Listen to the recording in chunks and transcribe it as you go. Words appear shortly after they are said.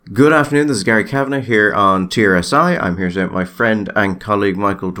Good afternoon, this is Gary Kavanagh here on TRSI. I'm here with my friend and colleague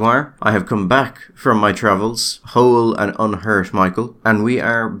Michael Dwyer. I have come back from my travels, whole and unhurt, Michael, and we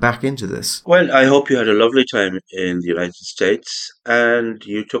are back into this. Well, I hope you had a lovely time in the United States and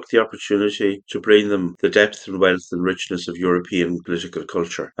you took the opportunity to bring them the depth and wealth and richness of European political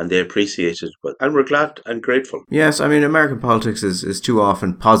culture, and they appreciated it. And we're glad and grateful. Yes, I mean, American politics is too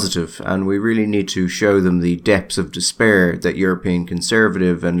often positive, and we really need to show them the depths of despair that European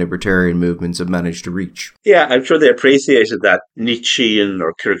conservative and libertarian movements have managed to reach. Yeah, I'm sure they appreciated that Nietzschean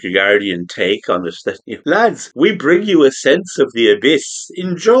or Kierkegaardian take on it. That, lads, we bring you a sense of the abyss.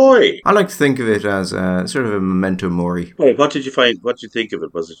 Enjoy. I like to think of it as sort of a memento mori. Well, what did you find? What did you think of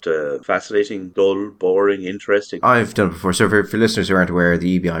it? Was it fascinating, dull, boring, interesting? I've done it before. So for listeners who aren't aware,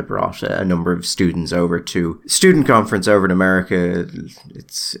 the EBI brought a number of students over to student conference over in America.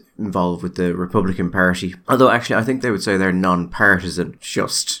 It's involved with the Republican Party. Although actually I think they would say they're non-partisan.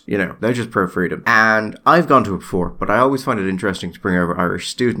 They're just pro-freedom. And I've gone to it before, but I always find it interesting to bring over Irish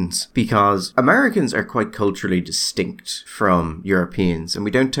students because Americans are quite culturally distinct from Europeans, and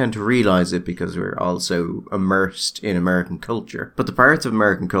we don't tend to realize it because we're also immersed in American culture. But the parts of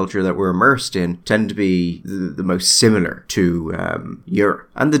American culture that we're immersed in tend to be the most similar to Europe.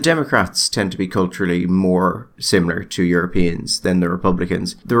 And the Democrats tend to be culturally more similar to Europeans than the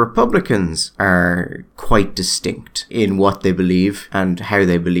Republicans. The Republicans are quite distinct in what they believe and how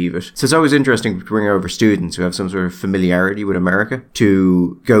they believe it. So it's always interesting to bring over students who have some sort of familiarity with America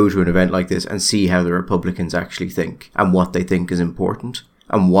to go to an event like this and see how the Republicans actually think and what they think is important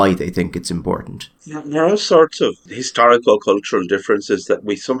and why they think it's important. There are all sorts of historical, cultural differences that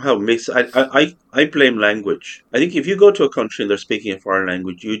we somehow miss. I blame language. I think if you go to a country and they're speaking a foreign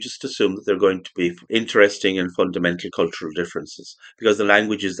language, you just assume that they're going to be interesting and fundamental cultural differences because the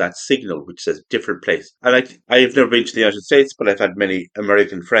language is that signal which says different place. And I have never been to the United States, but I've had many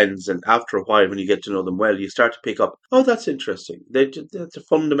American friends, and after a while, when you get to know them well, you start to pick up, oh, that's interesting. That's a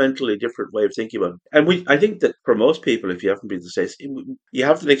fundamentally different way of thinking about it. And I think that for most people, if you haven't been to the States, you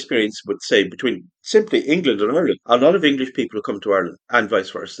have an experience with, say, between simply England and Ireland. A lot of English people who come to Ireland and vice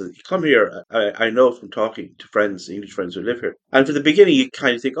versa. You come here, I know from talking to friends, English friends who live here. And for the beginning, you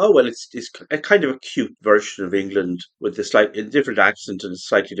kind of think, oh, well, it's a kind of a cute version of England with a different accent and a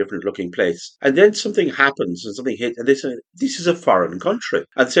slightly different looking place. And then something happens and something hits, and they say, this is a foreign country.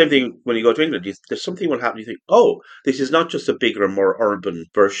 And the same thing when you go to England, there's something will happen. You think, oh, this is not just a bigger, more urban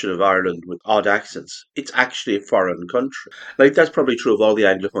version of Ireland with odd accents. It's actually a foreign country. Like, that's probably true of all the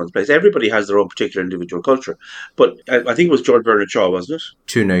Anglophones places. Everybody has their own particular individual culture. But I think it was George Bernard Shaw, wasn't it?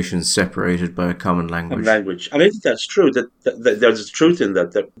 Two nations separated by a common language. And I think that's true, that there's truth in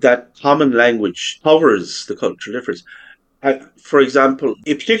that common language covers the cultural difference. For example,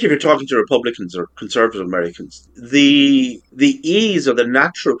 particularly if you're talking to Republicans or conservative Americans, the ease or the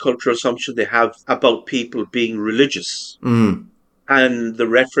natural cultural assumption they have about people being religious and the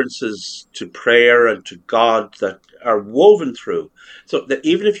references to prayer and to God that are woven through. So that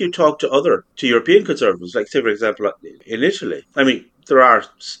even if you talk to European conservatives, like say, for example, in Italy, I mean, there's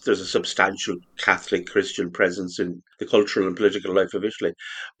a substantial Catholic Christian presence in the cultural and political life of Italy,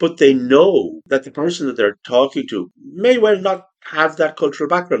 but they know that the person that they're talking to may well not have that cultural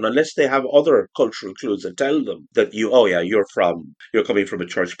background unless they have other cultural clues that tell them that you're coming from a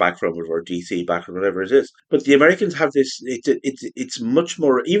church background or DC background, whatever it is. But the Americans have this. It's much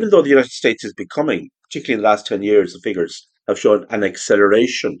more. Even though the United States is becoming, particularly in the last 10 years, the figures have shown an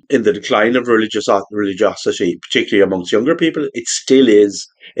acceleration in the decline of religiosity, particularly amongst younger people. It still is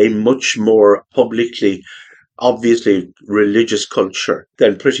a much more publicly, obviously religious culture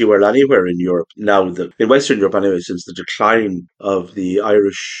than pretty well anywhere in Europe now, in Western Europe anyway, since the decline of the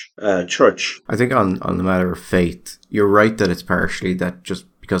Irish church. I think on the matter of faith, you're right that it's partially that just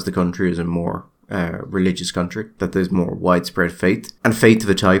because the country is a more religious country, that there's more widespread faith. And faith of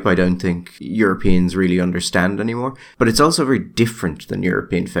a type I don't think Europeans really understand anymore. But it's also very different than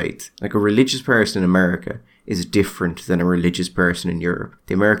European faith. Like a religious person in America is different than a religious person in Europe.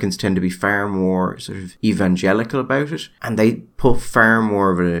 The Americans tend to be far more sort of evangelical about it, and they put far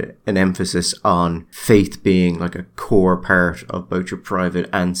more of an emphasis on faith being like a core part of both your private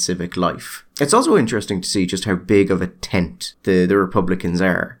and civic life. It's also interesting to see just how big of a tent the Republicans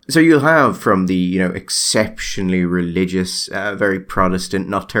are. So you'll have from the, exceptionally religious, very Protestant,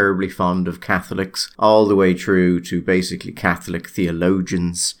 not terribly fond of Catholics, all the way through to basically Catholic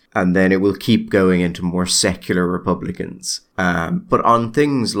theologians. And then it will keep going into more secular Republicans. But on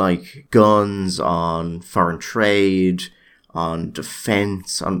things like guns, on foreign trade, on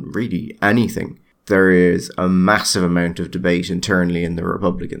defense, on really anything, there is a massive amount of debate internally in the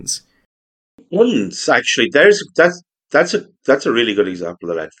Republicans. Guns, actually, That's a really good example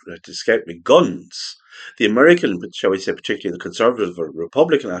that escaped me. Guns. The American, shall we say, particularly the conservative or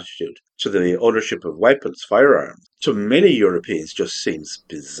Republican attitude to the ownership of weapons, firearms, to many Europeans just seems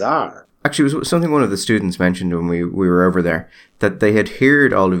bizarre. Actually, it was something one of the students mentioned when we were over there, that they had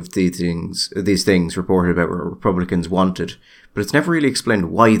heard all of these things reported about what Republicans wanted, but it's never really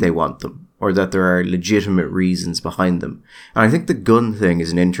explained why they want them, or that there are legitimate reasons behind them. And I think the gun thing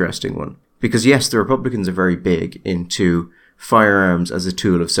is an interesting one. Because yes, the Republicans are very big into firearms as a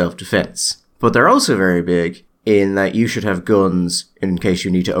tool of self-defense, but they're also very big in that you should have guns in case you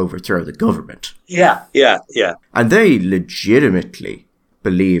need to overthrow the government. Yeah, yeah, yeah. And they legitimately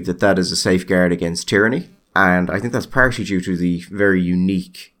believe that that is a safeguard against tyranny. And I think that's partially due to the very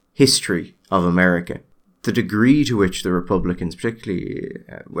unique history of America. The degree to which the Republicans, particularly,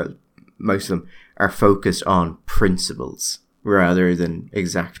 most of them, are focused on principles rather than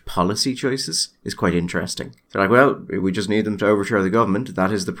exact policy choices is quite interesting. They're like, well, we just need them to overthrow the government.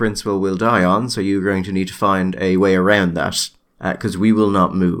 That is the principle we'll die on, so you're going to need to find a way around that, because we will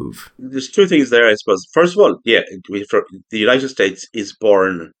not move. There's two things there, I suppose. First of all, the United States is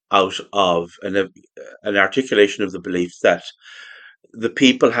born out of an articulation of the belief that the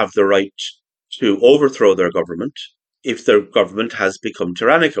people have the right to overthrow their government if their government has become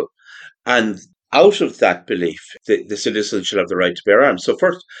tyrannical. And out of that belief, the citizens should have the right to bear arms. So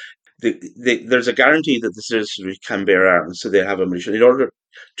first, there's a guarantee that the citizens can bear arms, so they have ammunition in order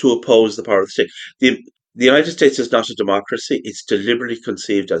to oppose the power of the state. The United States is not a democracy. It's deliberately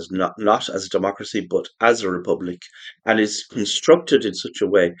conceived as not as a democracy, but as a republic, and is constructed in such a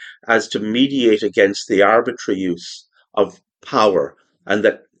way as to mediate against the arbitrary use of power, and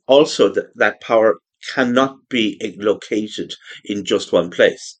that also that power cannot be located in just one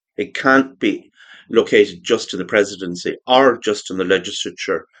place. It can't be located just in the presidency or just in the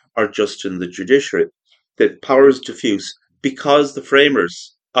legislature or just in the judiciary. That power is diffuse because the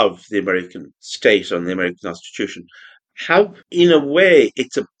framers of the American state and the American Constitution have, in a way,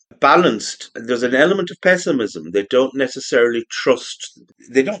 it's a balanced, there's an element of pessimism. They don't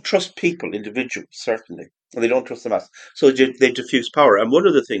trust people, individuals, certainly, and they don't trust the mass. So they diffuse power. And one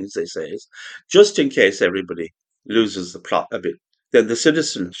of the things they say is, just in case everybody loses the plot a bit, then the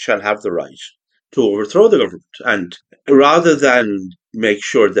citizens shall have the right to overthrow the government. And rather than make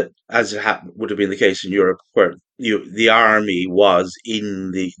sure that, as it would have been the case in Europe, where the army was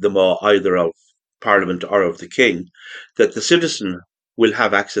in the maw either of Parliament or of the King, that the citizen will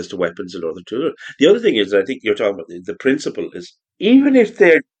have access to weapons in order to do it. The other thing is, I think you're talking about the principle is, even if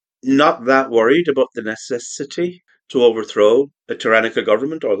they're not that worried about the necessity to overthrow a tyrannical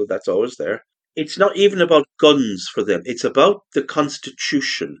government, although that's always there, it's not even about guns for them. It's about the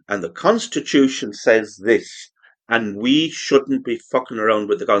Constitution. And the Constitution says this. And we shouldn't be fucking around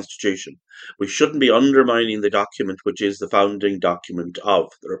with the Constitution. We shouldn't be undermining the document, which is the founding document of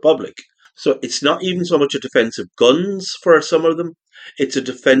the Republic. So it's not even so much a defense of guns for some of them. It's a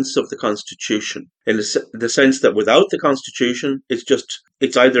defense of the Constitution, in the sense that without the Constitution,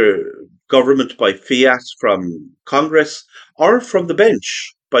 it's either government by fiat from Congress or from the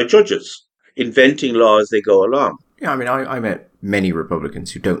bench by judges, inventing law as they go along. Yeah, I mean, I met many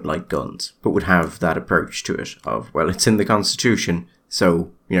Republicans who don't like guns, but would have that approach to it of, well, it's in the Constitution,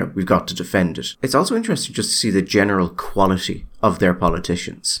 so, we've got to defend it. It's also interesting just to see the general quality of their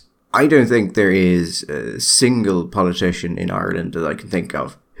politicians. I don't think there is a single politician in Ireland that I can think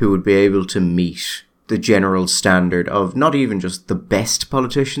of who would be able to meet the general standard of not even just the best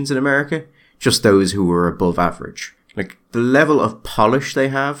politicians in America, just those who were above average. Like, the level of polish they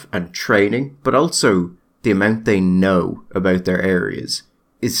have and training, but also the amount they know about their areas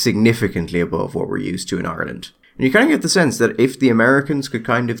is significantly above what we're used to in Ireland. And you kind of get the sense that if the Americans could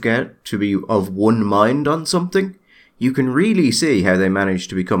kind of get to be of one mind on something, you can really see how they managed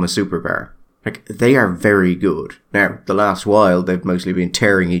to become a superpower. Like, they are very good. Now, the last while, they've mostly been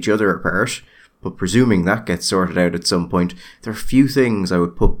tearing each other apart, but presuming that gets sorted out at some point, there are few things I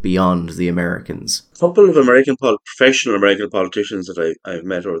would put beyond the Americans. A couple of professional American politicians that I've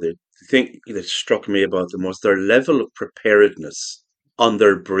met over the thing that struck me about them was their level of preparedness on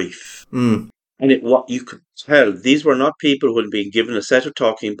their brief. Mm. And what you could tell, these were not people who had been given a set of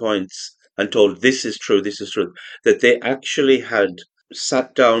talking points and told this is true, that they actually had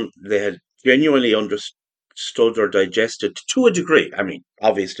sat down, they had genuinely understood or digested to a degree. I mean,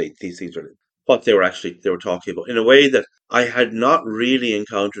 obviously, these things are what they were talking about in a way that I had not really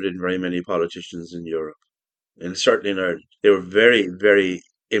encountered in very many politicians in Europe, and certainly in Ireland. They were very, very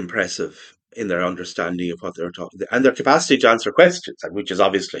impressive in their understanding of what they were talking about, and their capacity to answer questions, which is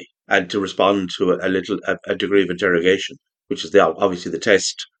obviously, and to respond to a degree of interrogation, which is obviously the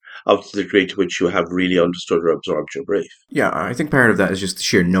test of the degree to which you have really understood or absorbed your brief. Yeah, I think part of that is just the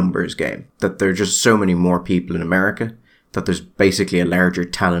sheer numbers game, that there are just so many more people in America that there's basically a larger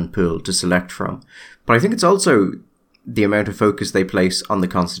talent pool to select from. But I think it's also the amount of focus they place on the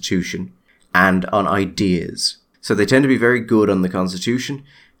Constitution and on ideas. So they tend to be very good on the Constitution,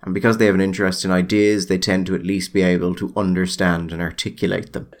 and because they have an interest in ideas, they tend to at least be able to understand and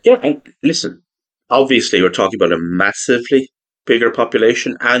articulate them. Yeah, and listen, obviously we're talking about a massively bigger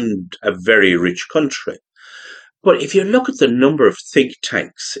population and a very rich country. But if you look at the number of think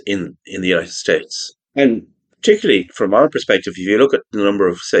tanks in the United States, and particularly from our perspective, if you look at the number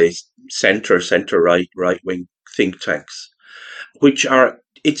of, say, center-right, right-wing think tanks, which are,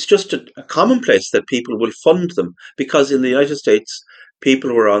 it's just a commonplace that people will fund them, because in the United States, people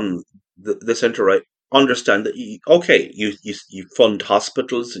who are on the center-right understand that, you fund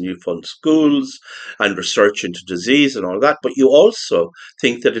hospitals and you fund schools and research into disease and all that, but you also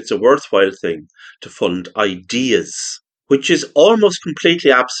think that it's a worthwhile thing to fund ideas, which is almost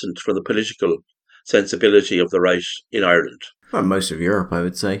completely absent from the political sensibility of the right in Ireland. Well, most of Europe, I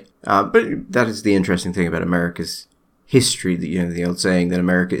would say. But that is the interesting thing about America's history, that, the old saying that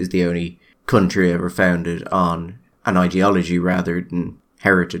America is the only country ever founded on an ideology rather than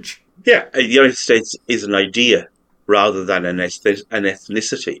heritage. Yeah, the United States is an idea rather than an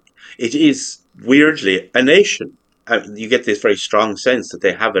ethnicity. It is, weirdly, a nation. You get this very strong sense that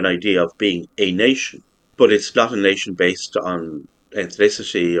they have an idea of being a nation, but it's not a nation based on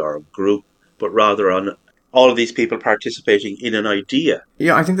ethnicity or group, but rather on all of these people participating in an idea.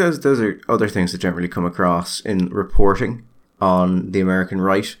 Yeah, I think those are other things that don't really come across in reporting on the American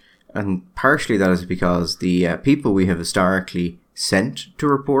right, and partially that is because the people we have historically sent to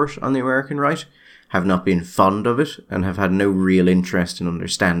report on the American right have not been fond of it and have had no real interest in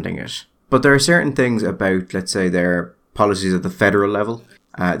understanding it. But there are certain things about, let's say, their policies at the federal level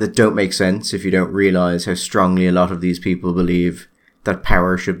that don't make sense if you don't realise how strongly a lot of these people believe that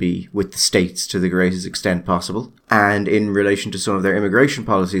power should be with the states to the greatest extent possible. And in relation to some of their immigration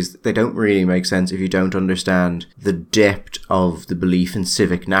policies, they don't really make sense if you don't understand the depth of the belief in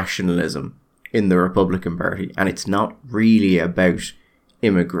civic nationalism in the Republican Party. And it's not really about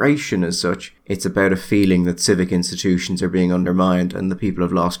immigration as such. It's about a feeling that civic institutions are being undermined and the people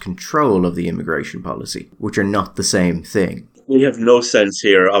have lost control of the immigration policy, which are not the same thing. We have no sense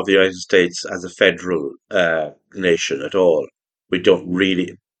here of the United States as a federal nation at all. We don't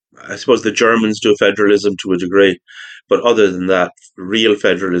really. I suppose the Germans do federalism to a degree, but other than that, real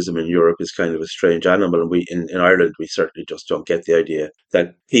federalism in Europe is kind of a strange animal. And in Ireland, we certainly just don't get the idea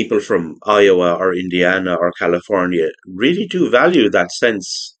that people from Iowa or Indiana or California really do value that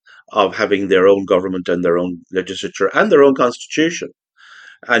sense of having their own government and their own legislature and their own constitution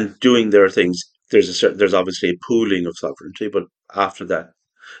and doing their things. There's obviously a pooling of sovereignty, but after that,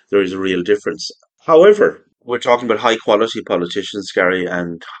 there is a real difference. However, we're talking about high quality politicians, Gary,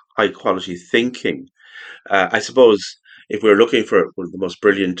 and high quality thinking. I suppose if we're looking for one of the most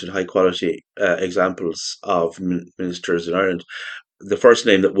brilliant and high quality examples of ministers in Ireland, the first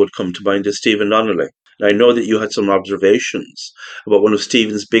name that would come to mind is Stephen Donnelly. Now, I know that you had some observations about one of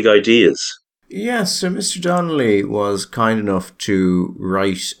Stephen's big ideas. Yes, so Mr. Donnelly was kind enough to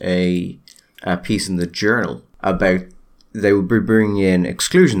write a piece in the Journal about they will be bringing in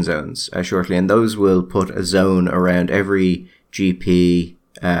exclusion zones shortly, and those will put a zone around every GP,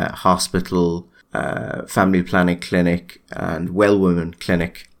 hospital, family planning clinic and well women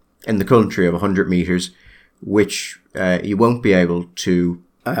clinic in the country of 100 metres, which you won't be able to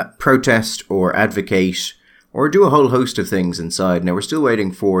protest or advocate or do a whole host of things inside. Now, we're still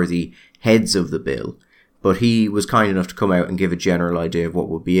waiting for the heads of the bill, but he was kind enough to come out and give a general idea of what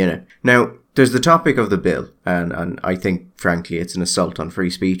would be in it. Now, there's the topic of the bill, and I think, frankly, it's an assault on free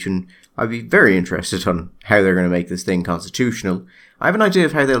speech, and I'd be very interested on how they're going to make this thing constitutional. I have an idea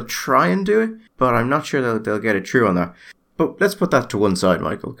of how they'll try and do it, but I'm not sure they'll get it through on that. But let's put that to one side,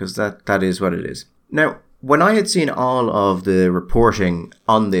 Michael, because that is what it is. Now, when I had seen all of the reporting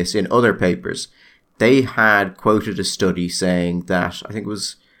on this in other papers, they had quoted a study saying that, I think it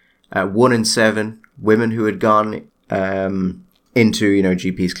was 1 in 7 women who had gone into,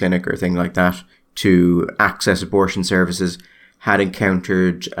 GP's clinic or a thing like that to access abortion services had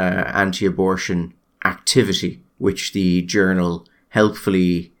encountered anti-abortion activity, which the Journal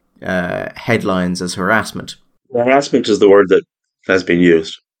helpfully headlines as harassment. Harassment is the word that has been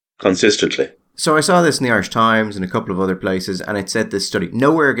used consistently. So I saw this in the Irish Times and a couple of other places, and it said this study.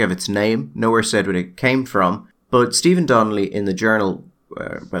 Nowhere gave its name, nowhere said where it came from, but Stephen Donnelly in the Journal,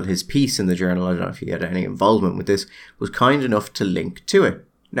 his piece in the Journal, I don't know if he had any involvement with this, was kind enough to link to it.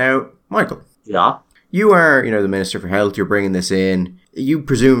 Now, Michael. Yeah? You are, the Minister for Health, you're bringing this in. You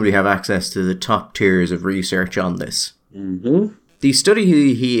presumably have access to the top tiers of research on this. Mm-hmm. The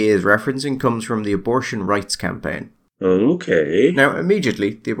study he is referencing comes from the Abortion Rights Campaign. Okay. Now,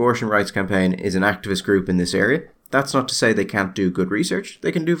 immediately, the Abortion Rights Campaign is an activist group in this area. That's not to say they can't do good research.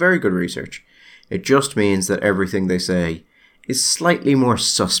 They can do very good research. It just means that everything they say is slightly more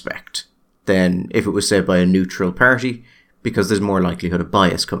suspect than if it was said by a neutral party, because there's more likelihood of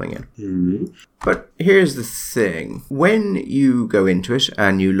bias coming in. Mm-hmm. But here's the thing. When you go into it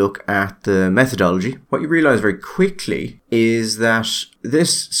and you look at the methodology, what you realise very quickly is that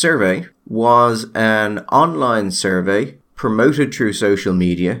this survey was an online survey promoted through social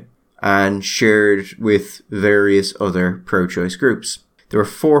media and shared with various other pro-choice groups. There were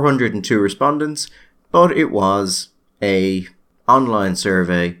 402 respondents, but it was a online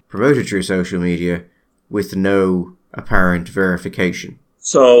survey promoted through social media with no apparent verification.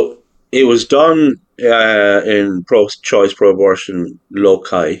 So it was done in pro-choice, pro-abortion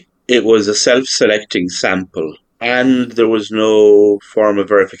loci. It was a self-selecting sample, and there was no form of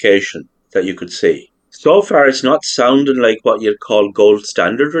verification that you could see. So far, it's not sounding like what you'd call gold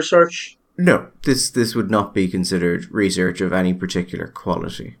standard research. No, this would not be considered research of any particular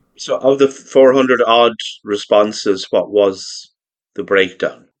quality. So of the 400 odd responses, what was the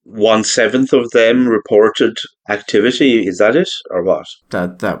breakdown? 1/7 of them reported activity. Is that it, or what?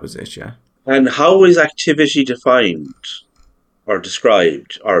 That was it, yeah. And how is activity defined or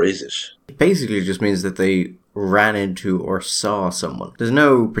described, or is it? It basically just means that they ran into or saw someone. There's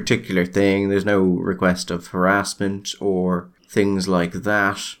no particular thing. There's no request of harassment or things like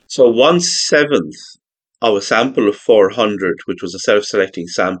that. So 1/7 of a sample of 400, which was a self-selecting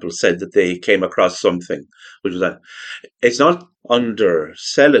sample, said that they came across something, which was that. It's not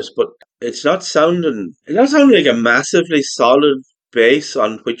undersell it, but it's not sounding like a massively solid base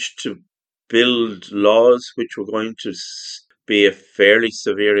on which to build laws which were going to be a fairly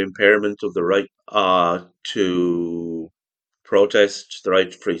severe impairment of the right to protest, the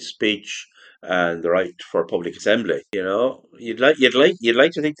right to free speech, and the right for public assembly. You'd like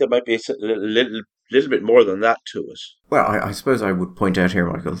to think there might be a little bit more than that to it. Well, I suppose I would point out here,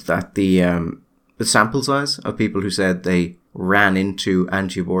 Michael, that the sample size of people who said they ran into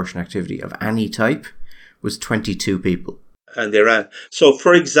anti-abortion activity of any type was 22 people. And they ran. So,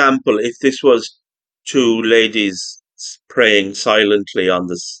 for example, if this was two ladies praying silently on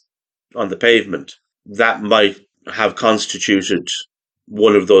the pavement, that might have constituted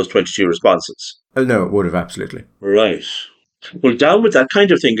one of those 22 responses. Oh, no, it would have, absolutely. Right. Well, down with that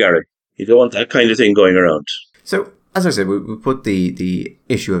kind of thing, Gary. You don't want that kind of thing going around. So, as I said, we put the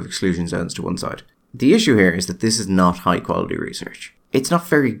issue of exclusion zones to one side. The issue here is that this is not high-quality research. It's not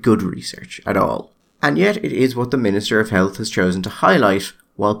very good research at all. And yet it is what the Minister of Health has chosen to highlight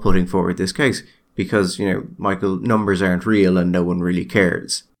while putting forward this case. Because, Michael, numbers aren't real and no one really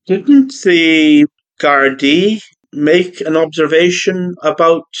cares. Didn't the Gardaí make an observation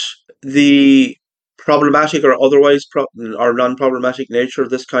about the problematic or otherwise or non-problematic nature of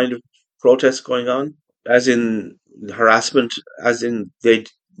this kind of protest going on? As in harassment, as in they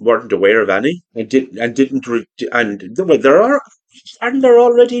weren't aware of any aren't there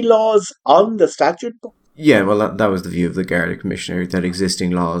already laws on the statute book? Yeah, well, that was the view of the Garda Commissioner, that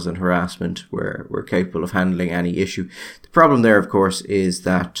existing laws on harassment were capable of handling any issue. The problem there, of course, is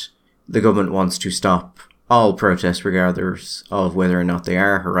that the government wants to stop all protests regardless of whether or not they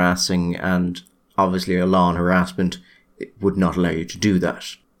are harassing, and obviously a law on harassment would not allow you to do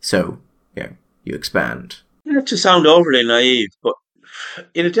that. So, you expand. Not to sound overly naive, but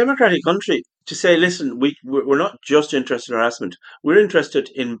in a democratic country, to say, listen, we're not just interested in harassment, we're interested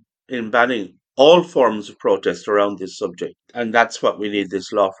in banning all forms of protest around this subject, and that's what we need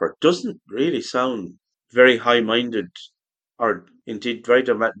this law for, doesn't really sound very high-minded or indeed very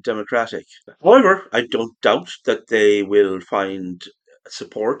democratic. However, I don't doubt that they will find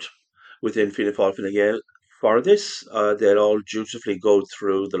support within Fianna Fáil Fine Gael for this. They'll all dutifully go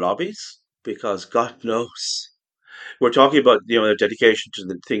through the lobbies, because God knows. We're talking about the dedication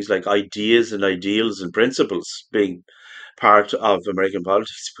to things like ideas and ideals and principles being part of American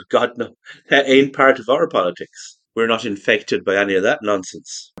politics, but God knows that ain't part of our politics. We're not infected by any of that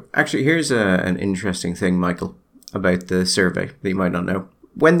nonsense. Actually, here's an interesting thing, Michael, about the survey that you might not know.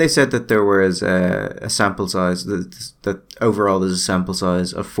 When they said that there was a sample size, that overall there's a sample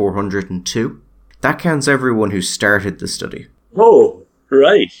size of 402, that counts everyone who started the study. Oh,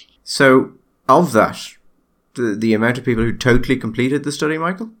 right. So, of that, the amount of people who totally completed the study,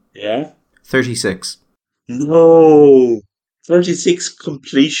 Michael? Yeah. 36. No. 36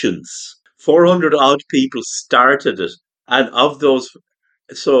 completions. 400 odd people started it. And of those,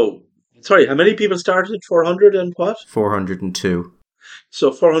 so Sorry, how many people started at 400 and what? 402.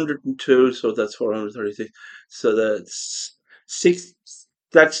 So 402, so that's 436. So that's six.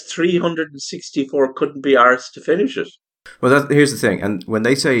 That's 364. Couldn't be arsed to finish it. Well, here's the thing, and when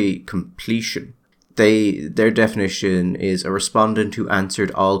they say completion, their definition is a respondent who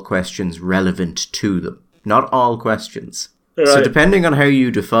answered all questions relevant to them, not all questions. Right. So depending on how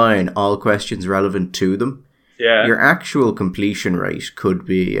you define all questions relevant to them, Yeah. your actual completion rate could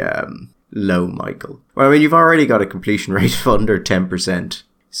be low, Michael. Well, I mean, you've already got a completion rate of under 10%.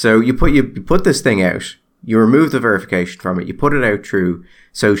 So you put this thing out, you remove the verification from it, you put it out through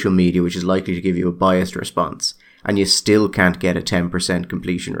social media, which is likely to give you a biased response, and you still can't get a 10%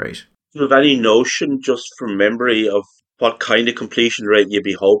 completion rate. Do you have any notion, just from memory, of what kind of completion rate you'd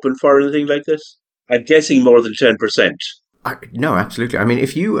be hoping for or anything like this? I'm guessing more than 10%. No, absolutely. I mean,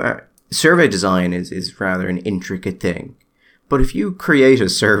 if you... survey design is rather an intricate thing. But if you create a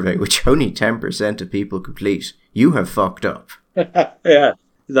survey which only 10% of people complete, you have fucked up. Yeah,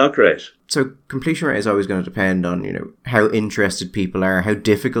 not great. So completion rate is always going to depend on, how interested people are, how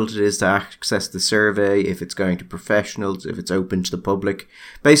difficult it is to access the survey, if it's going to professionals, if it's open to the public.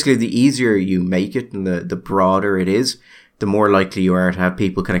 Basically, the easier you make it and the broader it is, the more likely you are to have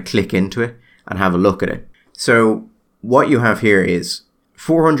people kind of click into it and have a look at it. So what you have here is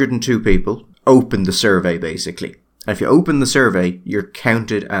 402 people open the survey, basically. And if you open the survey, you're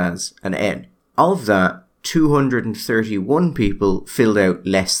counted as an N. Of that, 231 people filled out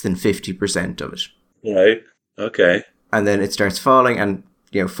less than 50% of it. Right. Okay. And then it starts falling, and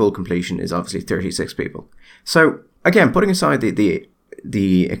full completion is obviously 36 people. So again, putting aside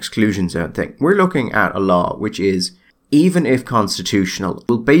the exclusion zone thing, we're looking at a law which is, even if constitutional,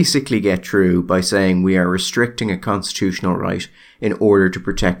 will basically get through by saying we are restricting a constitutional right in order to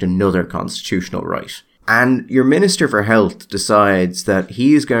protect another constitutional right. And your Minister for Health decides that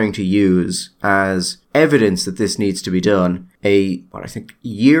he is going to use as evidence that this needs to be done a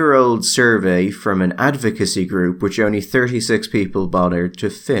year-old survey from an advocacy group which only 36 people bothered to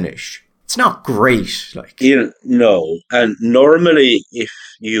finish. It's not great. No. And normally, if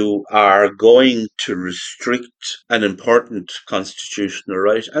you are going to restrict an important constitutional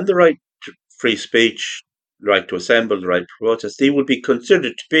right, and the right to free speech, right to assemble, the right to protest, they would be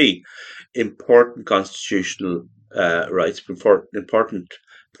considered to be important constitutional rights, important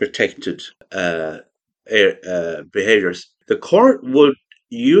protected behaviours. The court would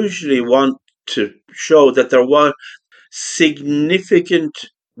usually want to show that there was significant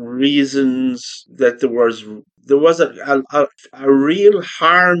reasons that there was a real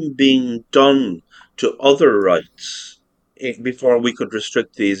harm being done to other rights before we could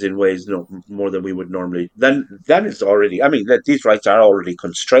restrict these in ways no more than we would normally. Then it's already. I mean, these rights are already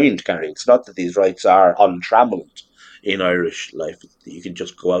constrained, Gary. It's not that these rights are untrammeled in Irish life. You can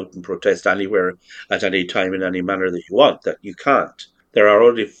just go out and protest anywhere at any time in any manner that you want. That you can't. There are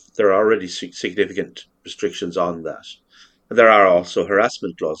already significant restrictions on that. There are also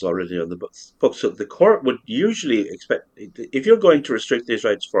harassment laws already on the books. So the court would usually expect, if you're going to restrict these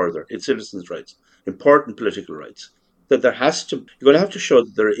rights further, in citizens' rights, important political rights, that you're going to have to show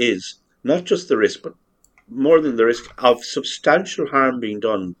that there is not just the risk, but more than the risk of substantial harm being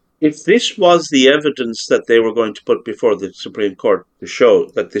done. If this was the evidence that they were going to put before the Supreme Court to show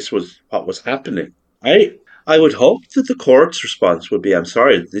that this was what was happening, I would hope that the court's response would be, I'm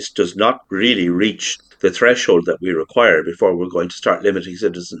sorry, this does not really reach the threshold that we require before we're going to start limiting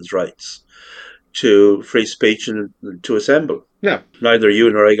citizens' rights to free speech and to assemble. Yeah. Neither you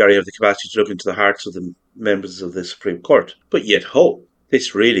nor I, Gary, have the capacity to look into the hearts of the members of the Supreme Court. But yet hope.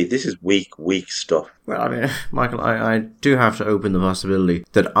 This is weak stuff. Well, I mean, Michael, I do have to open the possibility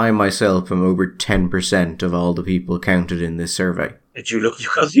that I myself am over 10% of all the people counted in this survey. Did you look,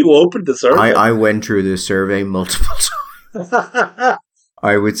 because you opened the survey? I went through this survey multiple times.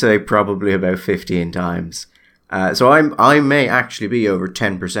 I would say probably about 15 times. So I may actually be over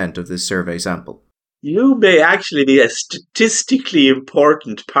 10% of this survey sample. You may actually be a statistically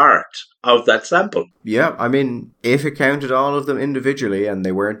important part of that sample. Yeah, I mean, if it counted all of them individually and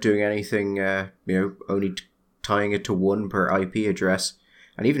they weren't doing anything, only tying it to one per IP address,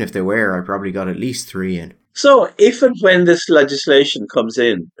 and even if they were, I probably got at least 3 in. So if and when this legislation comes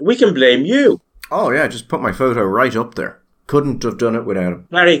in, we can blame you. Oh yeah, just put my photo right up there. Couldn't have done it without him.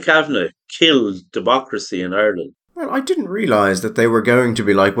 Barry Kavanagh killed democracy in Ireland. Well, I didn't realise that they were going to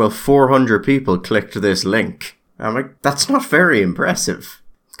be like, 400 people clicked this link. I'm like, that's not very impressive.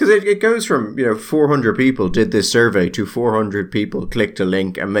 Because it goes from, 400 people did this survey to 400 people clicked a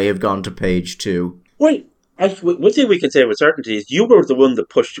link and may have gone to page 2. Wait, one thing we can say with certainty is you were the one that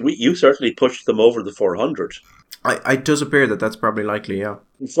pushed, you certainly pushed them over the 400. It does appear that that's probably likely, yeah.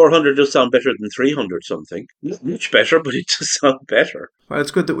 400 does sound better than 300 something. Not much better, but it does sound better. Well,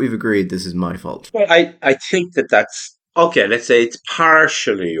 it's good that we've agreed this is my fault. But I think that's okay. Let's say it's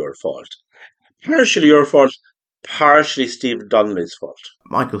partially your fault. Partially your fault, partially Stephen Donnelly's fault.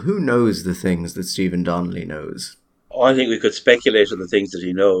 Michael, who knows the things that Stephen Donnelly knows? Oh, I think we could speculate on the things that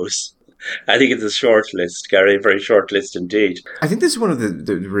he knows. I think it's a short list, Gary, a very short list indeed. I think this is one of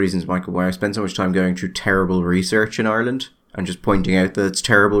the reasons, Michael, why I spend so much time going through terrible research in Ireland and just pointing out that it's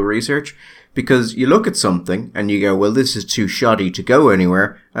terrible research. Because you look at something and you go, well, this is too shoddy to go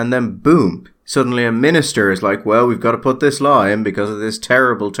anywhere, and then boom, suddenly a minister is like, well, we've got to put this law in because of this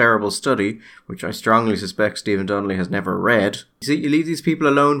terrible, terrible study, which I strongly suspect Stephen Donnelly has never read. You see, you leave these people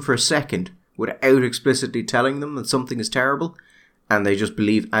alone for a second without explicitly telling them that something is terrible, and they just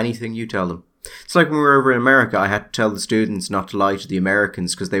believe anything you tell them. It's like when we were over in America, I had to tell the students not to lie to the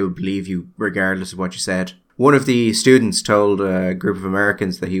Americans because they would believe you regardless of what you said. One of the students told a group of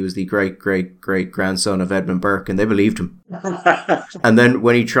Americans that he was the great-great-great-grandson of Edmund Burke, and they believed him. And then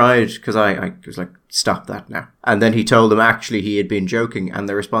when he tried, because I was like, stop that now. And then he told them actually he had been joking, and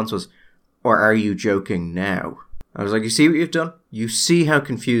their response was, or are you joking now? I was like, you see what you've done? You see how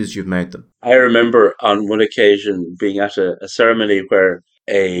confused you've made them. I remember on one occasion being at a ceremony where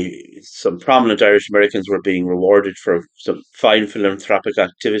some prominent Irish Americans were being rewarded for some fine philanthropic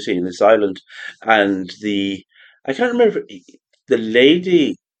activity in this island, and I can't remember the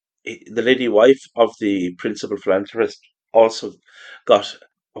lady wife of the principal philanthropist also got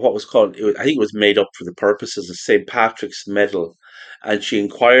what was called, I think it was made up for the purposes of St. Patrick's Medal, and she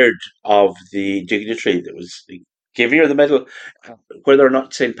inquired of the dignitary that was giving her the medal whether or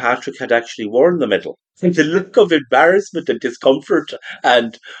not St. Patrick had actually worn the medal. And the look of embarrassment and discomfort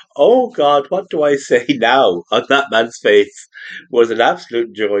and, oh God, what do I say now on that man's face was an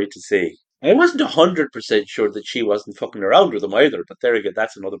absolute joy to see. I wasn't 100% sure that she wasn't fucking around with him either, but there you go,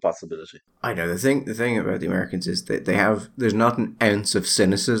 that's another possibility. I know, the thing about the Americans is that there's not an ounce of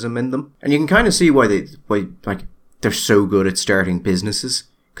cynicism in them. And you can kind of see why they're so good at starting businesses.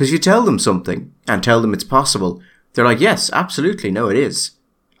 Because you tell them something and tell them it's possible. They're like, yes, absolutely, no, it is.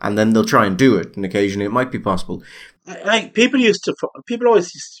 And then they'll try and do it, and occasionally it might be possible. People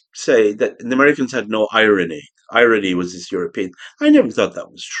always used to say that the Americans had no irony. Irony was this European. I never thought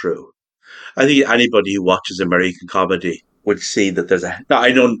that was true. I think anybody who watches American comedy would see that Now,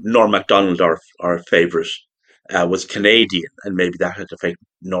 I know Norm MacDonald, our favourite, was Canadian, and maybe that had affected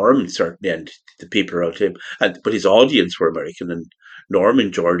Norm, certainly, and the people around him. But his audience were American, and Norm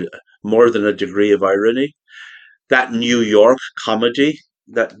enjoyed more than a degree of irony. That New York comedy,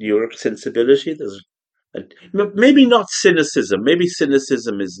 that New York sensibility, maybe not cynicism. Maybe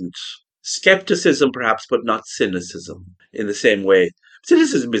cynicism isn't skepticism, perhaps, but not cynicism in the same way.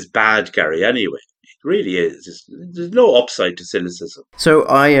 Cynicism is bad, Gary, anyway. It really is. There's no upside to cynicism. So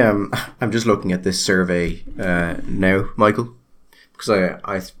I'm just looking at this survey now, Michael, because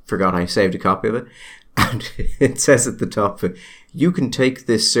I forgot I saved a copy of it. And it says at the top, you can take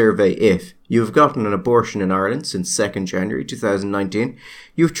this survey if you've gotten an abortion in Ireland since 2nd January 2019.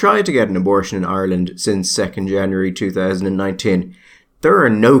 You've tried to get an abortion in Ireland since 2nd January 2019. There are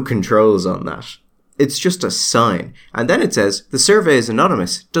no controls on that. It's just a sign. And then it says, the survey is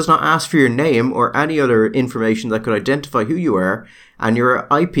anonymous, does not ask for your name or any other information that could identify who you are, and your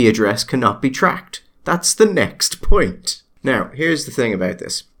IP address cannot be tracked. That's the next point. Now, here's the thing about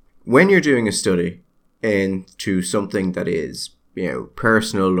this. When you're doing a study into something that is,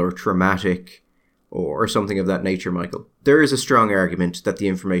 personal or traumatic or something of that nature, Michael, there is a strong argument that the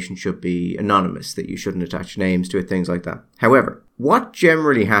information should be anonymous, that you shouldn't attach names to it, things like that. However, what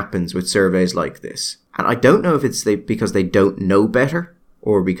generally happens with surveys like this, and I don't know if it's because they don't know better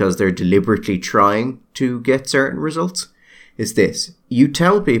or because they're deliberately trying to get certain results, is this. You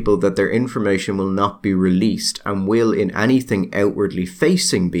tell people that their information will not be released and will in anything outwardly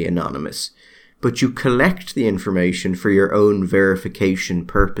facing be anonymous, but you collect the information for your own verification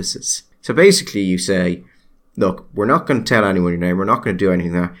purposes. So basically you say, look, we're not going to tell anyone your name, we're not going to do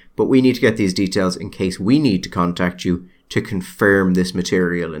anything like that, but we need to get these details in case we need to contact you to confirm this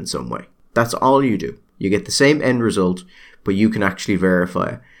material in some way. That's all you do. You get the same end result, but you can actually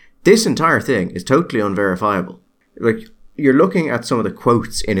verify it. This entire thing is totally unverifiable. Like, you're looking at some of the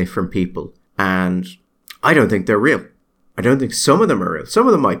quotes in it from people, and I don't think they're real. I don't think some of them are real. Some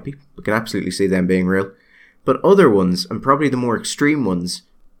of them might be. We can absolutely see them being real. But other ones, and probably the more extreme ones,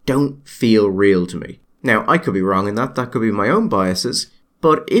 don't feel real to me. Now, I could be wrong in that. That could be my own biases.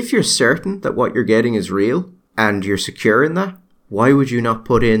 But if you're certain that what you're getting is real, and you're secure in that, why would you not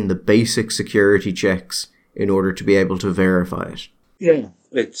put in the basic security checks in order to be able to verify it? Yeah,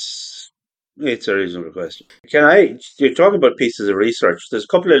 it's It's a reasonable question. You're talking about pieces of research. There's a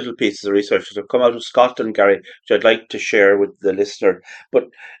couple of little pieces of research that have come out of Scotland, Gary, which I'd like to share with the listener. But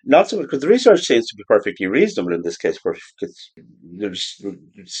not so much, because the research seems to be perfectly reasonable in this case, because there's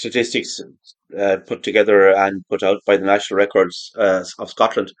statistics put together and put out by the National Records of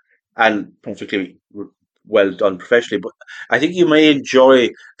Scotland and perfectly well done professionally. But I think you may enjoy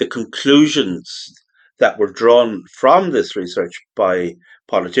the conclusions that were drawn from this research by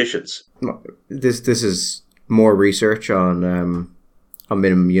politicians. This is more research on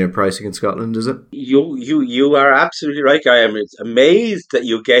minimum unit pricing in Scotland, is it? You are absolutely right, Guy. I'm amazed that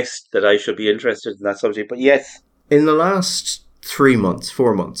you guessed that I should be interested in that subject. But yes, In the last 3 months,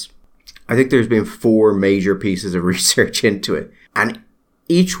 4 months, I think there's been four major pieces of research into it, and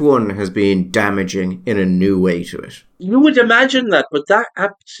each one has been damaging in a new way to it. you would imagine that, but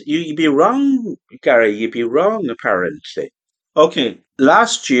you'd be wrong, Gary. You'd be wrong, apparently. Okay,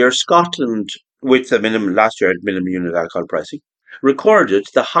 last year Scotland, with the minimum last year had minimum unit alcohol pricing, recorded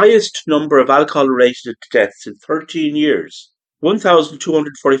the highest number of alcohol-related deaths in 13 years.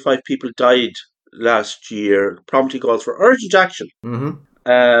 1,245 people died last year, prompting calls for urgent action.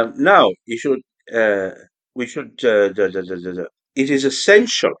 Mm-hmm. Now, you should, we should, it is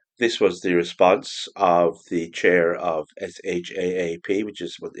essential. This was the response of the chair of SHAAP, which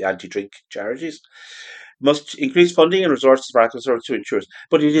is what the anti-drink charities, must increase funding and resources for alcohol service to ensure.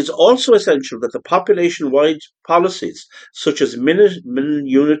 But it is also essential that the population-wide policies, such as minimum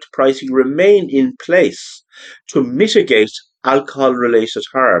unit pricing, remain in place to mitigate alcohol-related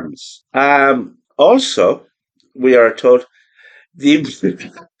harms. Also, we are told the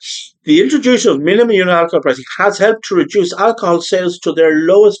the introduction of minimum unit alcohol pricing has helped to reduce alcohol sales to their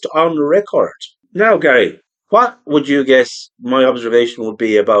lowest on record. Now, Gary, what would you guess my observation would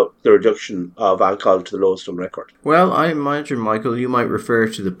be about the reduction of alcohol to the lowest on record? Well, I imagine, Michael, you might refer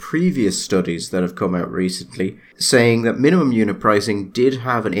to the previous studies that have come out recently saying that minimum unit pricing did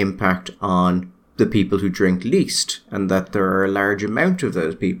have an impact on the people who drink least, and that there are a large amount of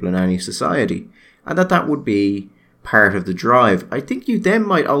those people in any society, and that would be part of the drive. I think you then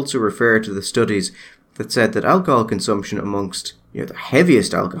might also refer to the studies that said that alcohol consumption amongst the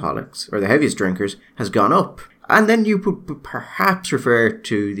heaviest alcoholics or the heaviest drinkers has gone up. And then you could perhaps refer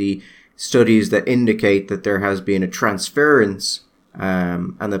to the studies that indicate that there has been a transference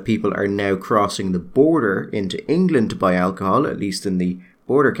and that people are now crossing the border into England to buy alcohol, at least in the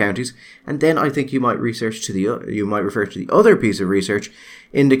border counties. And then I think you might refer to the other piece of research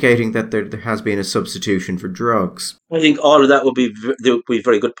indicating that there has been a substitution for drugs. I think all of that would be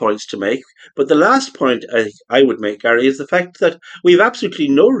very good points to make. But the last point I would make, Gary, is the fact that we have absolutely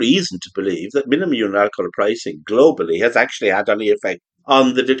no reason to believe that minimum unit alcohol pricing globally has actually had any effect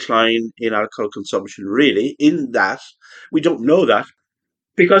on the decline in alcohol consumption, really, in that we don't know that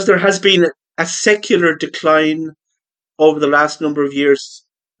because there has been a secular decline over the last number of years,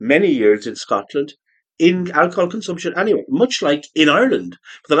 many years in Scotland, in alcohol consumption anyway, much like in Ireland.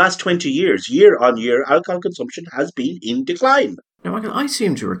 For the last 20 years, year on year, alcohol consumption has been in decline. Now, Michael, I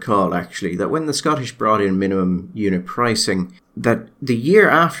seem to recall, actually, that when the Scottish brought in minimum unit pricing, that the year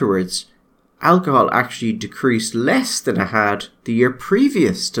afterwards, alcohol actually decreased less than it had the year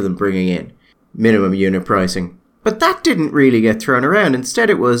previous to them bringing in minimum unit pricing. But that didn't really get thrown around. Instead,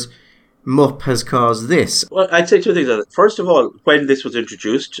 it was MUP has caused this. Well, I'd say two things on it. First of all, when this was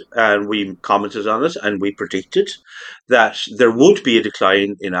introduced, and we commented on it, and we predicted that there would be a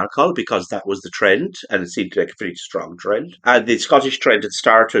decline in alcohol because that was the trend, and it seemed like a pretty strong trend. And the Scottish trend had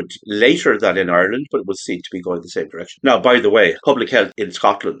started later than in Ireland, but it was seen to be going the same direction. Now, by the way, public health in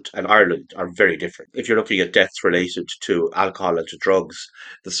Scotland and Ireland are very different. If you're looking at deaths related to alcohol and to drugs,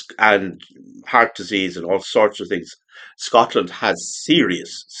 and heart disease and all sorts of things, Scotland has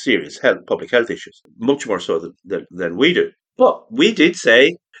serious public health issues, much more so than we do. But we did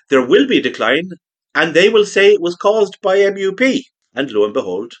say there will be a decline, and they will say it was caused by MUP. And lo and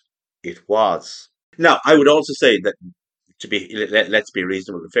behold, it was. Now, I would also say that, let's be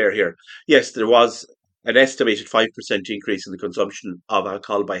reasonable and fair here. Yes, there was an estimated 5% increase in the consumption of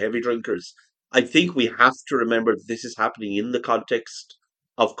alcohol by heavy drinkers. I think we have to remember that this is happening in the context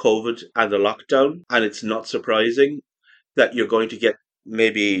of COVID and the lockdown, and it's not surprising that you're going to get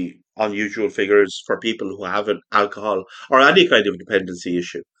maybe unusual figures for people who have an alcohol or any kind of dependency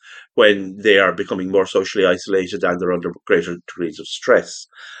issue when they are becoming more socially isolated and they're under greater degrees of stress.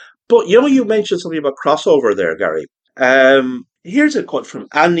 But you mentioned something about crossover there, Gary. Here's a quote from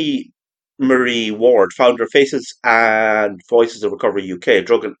Annie Marie Ward, founder of Faces and Voices of Recovery UK, a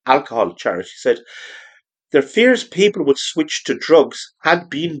drug and alcohol charity. She said, their fears people would switch to drugs had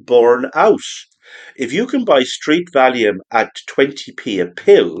been borne out. If you can buy street Valium at 20p a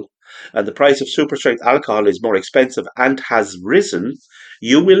pill, and the price of super strength alcohol is more expensive and has risen,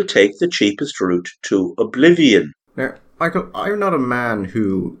 you will take the cheapest route to oblivion. Now, Michael, I'm not a man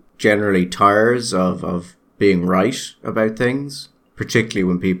who generally tires of being right about things, particularly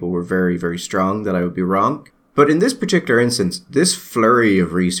when people were very, very strong that I would be wrong. But in this particular instance, this flurry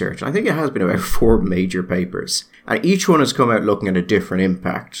of research, I think it has been about 4 major papers, and each one has come out looking at a different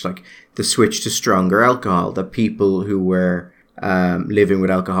impact, like the switch to stronger alcohol, that people who were living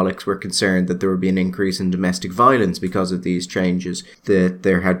with alcoholics were concerned that there would be an increase in domestic violence because of these changes, that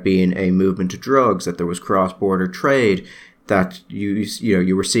there had been a movement to drugs, that there was cross-border trade, that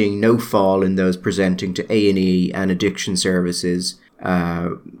you were seeing no fall in those presenting to A&E and addiction services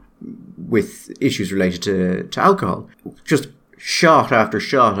with issues related to alcohol. Just shot after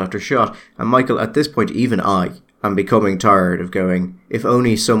shot after shot. And Michael, at this point, even I am becoming tired of going, if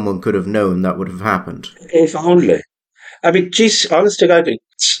only someone could have known that would have happened. If only. I mean, geez, honest to God,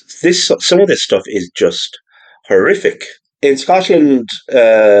 some of this stuff is just horrific. In Scotland,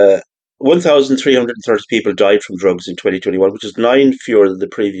 1,330 people died from drugs in 2021, which is 9 fewer than the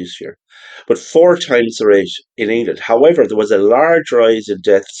previous year, but 4 times the rate in England. However, there was a large rise in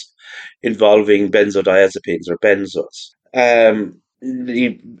deaths involving benzodiazepines or benzos.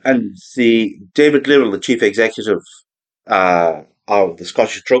 The David Livell, the chief executive of the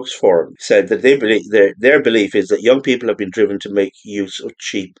Scottish Drugs Forum, said that their belief is that young people have been driven to make use of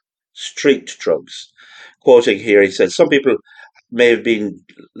cheap street drugs. Quoting here, he said, some people may have been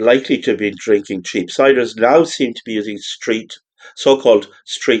likely to have been drinking cheap ciders, now seem to be using so-called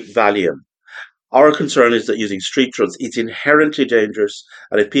street Valium. Our concern is that using street drugs is inherently dangerous,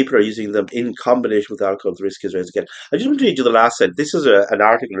 and if people are using them in combination with alcohol, the risk is raised again. I just want to read you the last sentence. This is an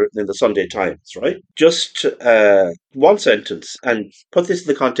article written in the Sunday Times, right? Just one sentence, and put this in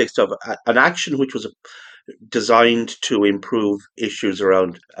the context of an action which was designed to improve issues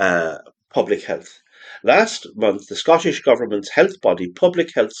around public health. Last month, the Scottish Government's health body,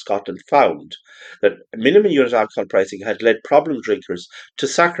 Public Health Scotland, found that minimum unit alcohol pricing had led problem drinkers to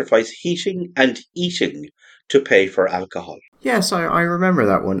sacrifice heating and eating to pay for alcohol. Yes, I remember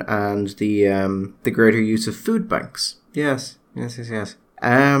that one, and the greater use of food banks. Yes.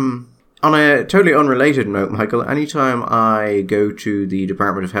 On a totally unrelated note, Michael, anytime I go to the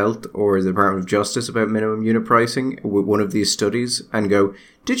Department of Health or the Department of Justice about minimum unit pricing with one of these studies and go,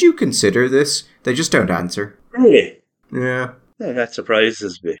 did you consider this? They just don't answer. Really? Yeah. That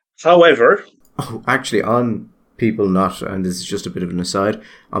surprises me. However... Oh, actually, on people not, and this is just a bit of an aside,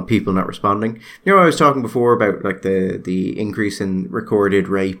 on people not responding. You know, I was talking before about like the increase in recorded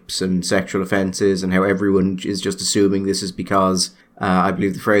rapes and sexual offences and how everyone is just assuming this is because... I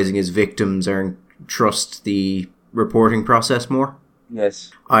believe the phrasing is victims trust the reporting process more.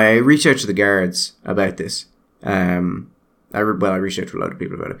 Yes. I reached out to the guards about this. I reached out to a lot of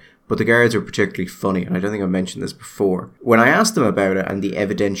people about it. But the guards are particularly funny, and I don't think I've mentioned this before. When I asked them about it and the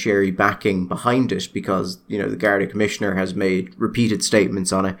evidentiary backing behind it, because, the Garda Commissioner has made repeated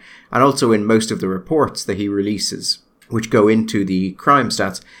statements on it, and also in most of the reports that he releases, which go into the crime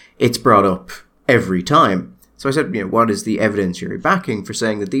stats, it's brought up every time. So I said, what is the evidentiary backing for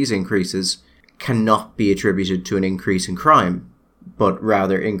saying that these increases cannot be attributed to an increase in crime, but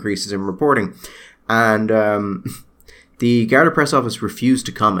rather increases in reporting? And the Garda Press Office refused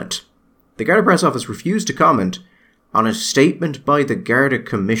to comment. The Garda Press Office refused to comment on a statement by the Garda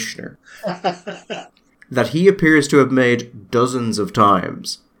Commissioner that he appears to have made dozens of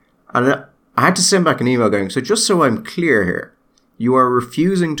times. And I had to send back an email going, so just so I'm clear here, you are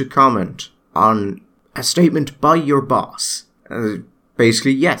refusing to comment on a statement by your boss?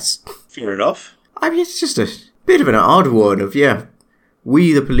 Basically, yes. Fair enough. I mean, it's just a bit of an odd one of,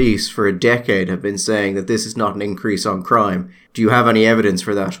 we the police for a decade have been saying that this is not an increase on crime. Do you have any evidence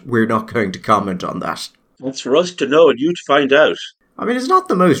for that? We're not going to comment on that. That's for us to know and you to find out. I mean, it's not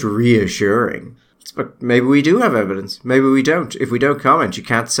the most reassuring. But maybe we do have evidence. Maybe we don't. If we don't comment, you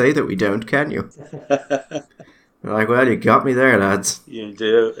can't say that we don't, can you? Like, well, you got me there, lads. You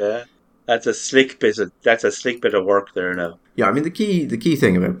do, yeah. That's a slick bit of work there now. Yeah, I mean, the key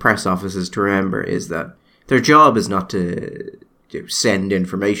thing about press offices to remember is that their job is not to send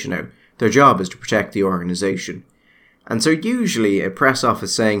information out. Their job is to protect the organisation. And so usually a press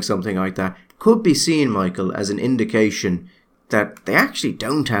office saying something like that could be seen, Michael, as an indication that they actually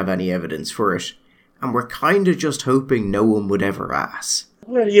don't have any evidence for it. And we're kind of just hoping no one would ever ask.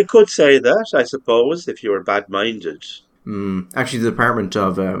 Well, you could say that, I suppose, if you were bad-minded. Actually, the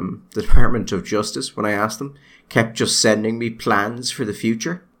Department of Justice, when I asked them, kept just sending me plans for the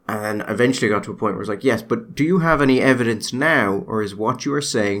future. And eventually got to a point where it's like, yes, but do you have any evidence now, or is what you are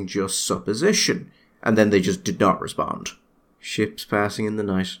saying just supposition? And then they just did not respond. Ships passing in the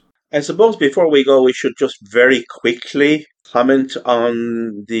night. I suppose before we go, we should just very quickly comment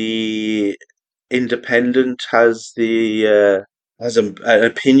on the Independent has an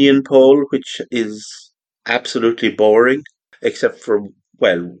opinion poll, which is absolutely boring, except for,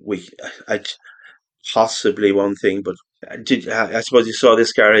 well, I possibly one thing, but I suppose you saw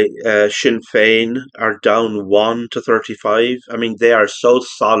this, Gary. Sinn Féin are down 1 to 35. I mean, they are so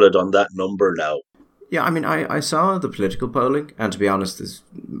solid on that number now. Yeah, I mean, I saw the political polling, and to be honest, there's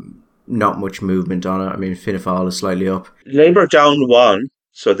not much movement on it. I mean, Fianna Fáil is slightly up. Labour down 1,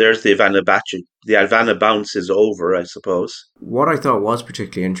 so there's the Ivana batch. The Ivana bounce is over, I suppose. What I thought was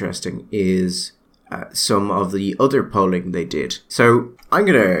particularly interesting is some of the other polling they did. So I'm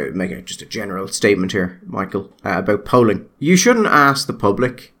going to make just a general statement here, Michael, about polling. You shouldn't ask the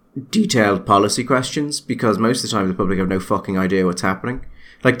public detailed policy questions because most of the time the public have no fucking idea what's happening.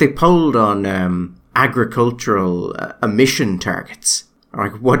 Like, they polled on agricultural emission targets.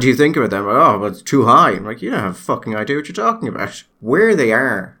 Like, what do you think about them? Oh, well, it's too high. I'm like, you don't have a fucking idea what you're talking about. Where they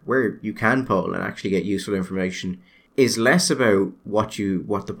are, where you can poll and actually get useful information, is less about what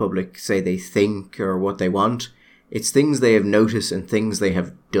the public say they think or what they want. It's things they have noticed and things they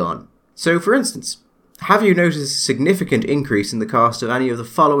have done. So, for instance, have you noticed a significant increase in the cost of any of the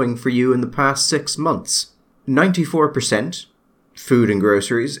following for you in the past 6 months? 94% food and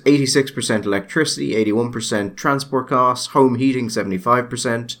groceries, 86% electricity, 81% transport costs, home heating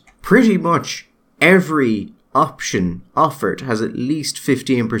 75%. Pretty much every option offered has at least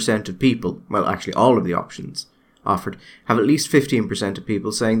 15% of people, well, actually all of the options offered, have at least 15% of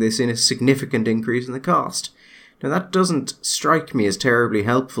people saying they've seen a significant increase in the cost. Now, that doesn't strike me as terribly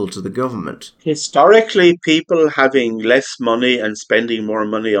helpful to the government. Historically, people having less money and spending more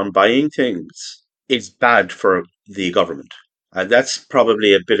money on buying things is bad for the government. And that's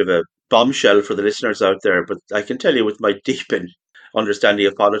probably a bit of a bombshell for the listeners out there, but I can tell you with my deep understanding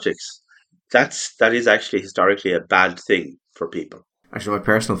of politics, that is actually historically a bad thing for people. Actually, my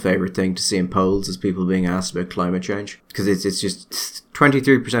personal favourite thing to see in polls is people being asked about climate change. Because it's just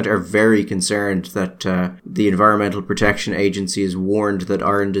 23% are very concerned that the Environmental Protection Agency has warned that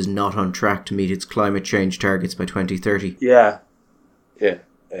Ireland is not on track to meet its climate change targets by 2030. Yeah.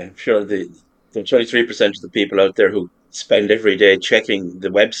 I'm sure the 23% of the people out there who spend every day checking the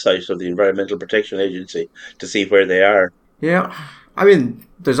website of the Environmental Protection Agency to see where they are. Yeah, I mean,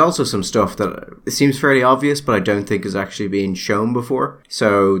 there's also some stuff that it seems fairly obvious, but I don't think is actually being shown before.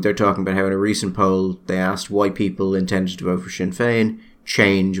 So they're talking about how in a recent poll, they asked why people intended to vote for Sinn Féin.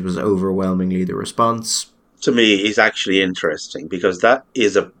 Change was overwhelmingly the response. To me, is actually interesting because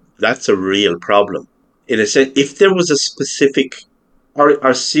that's a real problem. In a sense, if there was a specific or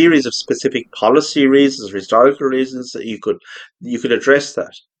a series of specific policy reasons, or historical reasons that you could address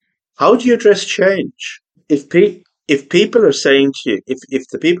that. How do you address change? If people are saying to you, if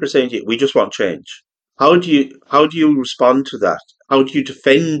the people are saying to you, we just want change, how do you respond to that? How do you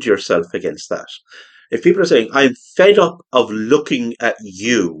defend yourself against that? If people are saying, I'm fed up of looking at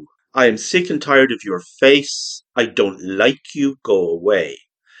you, I am sick and tired of your face, I don't like you, go away.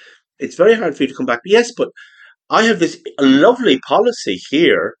 It's very hard for you to come back. Yes, but I have this lovely policy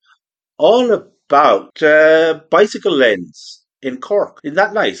here all about bicycle lanes in Cork. Isn't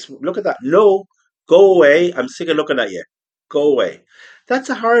that nice? Look at that. No, go away. I'm sick of looking at you. Go away. That's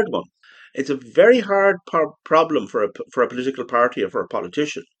a hard one. It's a very hard problem for a political party or for a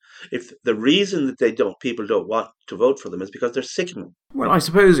politician. If the reason that people don't want to vote for them is because they're sick of them. Well, I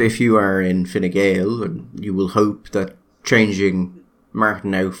suppose if you are in Fine Gael, you will hope that changing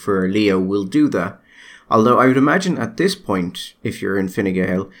Martin out for Leo will do that. Although I would imagine at this point, if you're in Fine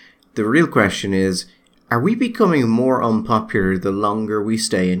Gael, the real question is, are we becoming more unpopular the longer we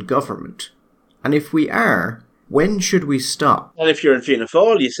stay in government? And if we are, when should we stop? And if you're in Fianna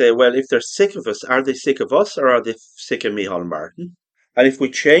Fáil, you say, well, if they're sick of us, are they sick of us or are they sick of Micheál Martin? And if we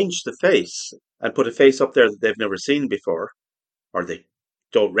change the face and put a face up there that they've never seen before, or they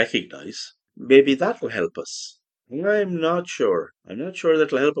don't recognise, maybe that will help us. I'm not sure. I'm not sure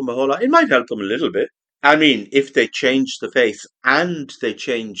that'll help them a whole lot. It might help them a little bit. I mean, if they change the face and they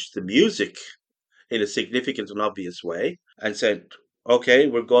change the music in a significant and obvious way and said, okay,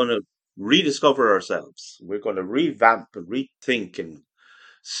 we're going to rediscover ourselves. We're going to revamp and rethink and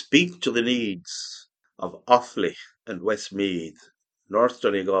speak to the needs of Offaly and Westmeath, North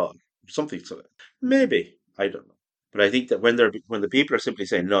Donegal, something so. Maybe. I don't know. But I think that when the people are simply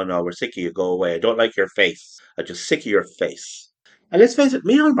saying, no, we're sick of you, go away. I don't like your face. I'm just sick of your face. And let's face it,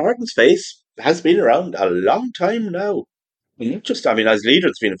 Micheál Martin's face has been around a long time now. Not just, I mean, as leader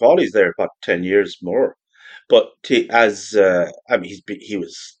of Fianna Fáil, he's there about 10 years more. But he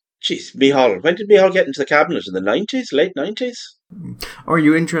was Geez, Michal. When did Michal get into the cabinet? In the 90s? Late 90s? Are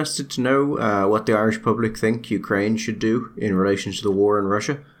you interested to know what the Irish public think Ukraine should do in relation to the war in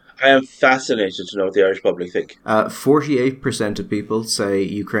Russia? I am fascinated to know what the Irish public think. 48% of people say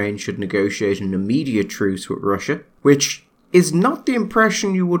Ukraine should negotiate an immediate truce with Russia, which is not the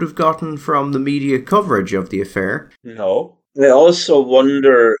impression you would have gotten from the media coverage of the affair. No. I also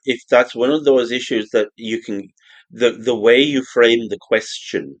wonder if that's one of those issues that you can, the way you frame the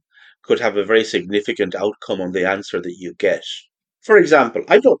question could have a very significant outcome on the answer that you get. For example,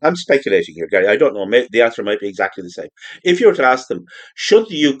 I'm speculating here, Gary. I don't know. The answer might be exactly the same. If you were to ask them, should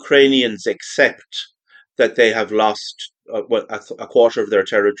the Ukrainians accept that they have lost a quarter of their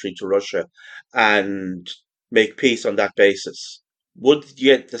territory to Russia and make peace on that basis, would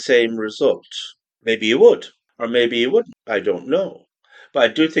you get the same result? Maybe you would, or maybe you wouldn't. I don't know. But I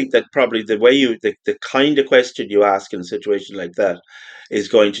do think that probably the kind of question you ask in a situation like that is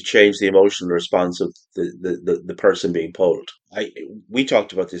going to change the emotional response of the person being polled. We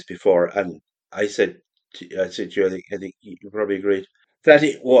talked about this before, and I said to you, I think you probably agreed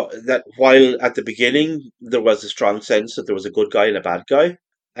that while at the beginning there was a strong sense that there was a good guy and a bad guy,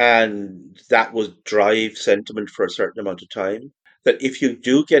 and that would drive sentiment for a certain amount of time. That if you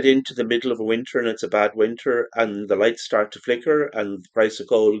do get into the middle of a winter and it's a bad winter and the lights start to flicker and the price of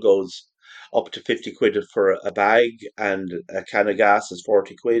coal goes up to 50 quid for a bag and a can of gas is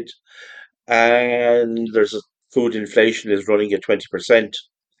 40 quid and there's a food inflation is running at 20%,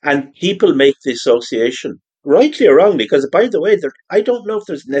 and people make the association rightly or wrongly, because by the way, I don't know if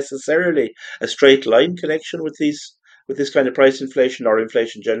there's necessarily a straight line connection with this kind of price inflation or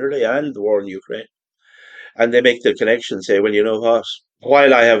inflation generally and the war in Ukraine. And they make the connection, say, well, you know what?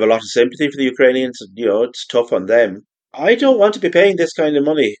 While I have a lot of sympathy for the Ukrainians, it's tough on them. I don't want to be paying this kind of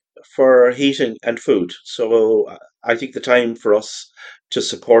money for heating and food. So I think the time for us to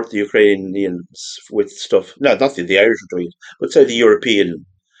support the Ukrainians with stuff, no, not the Irish are doing it, but say the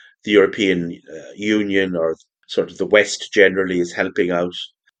European Union or sort of the West generally is helping out.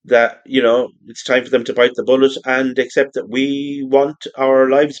 That it's time for them to bite the bullet and accept that we want our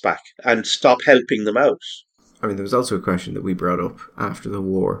lives back and stop helping them out. I mean, there was also a question that we brought up after the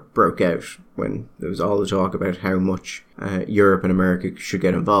war broke out, when there was all the talk about how much Europe and America should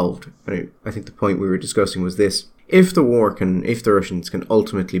get involved. And I think the point we were discussing was this: if the Russians can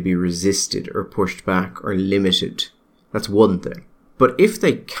ultimately be resisted or pushed back or limited, that's one thing. But if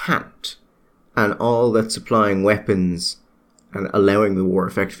they can't, and all that supplying weapons and allowing the war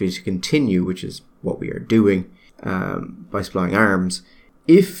effectively to continue, which is what we are doing by supplying arms,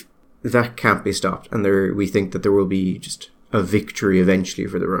 if that can't be stopped, and we think that there will be just a victory eventually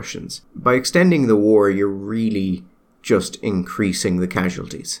for the Russians, by extending the war, you're really just increasing the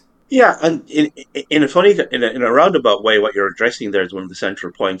casualties. Yeah, and in a roundabout way, what you're addressing there is one of the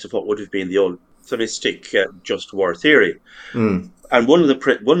central points of what would have been the old Thomistic just war theory. And one of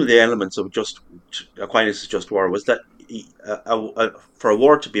the elements of Aquinas' just war was that for a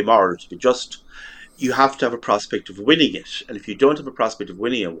war to be moral, to be just, you have to have a prospect of winning it. And if you don't have a prospect of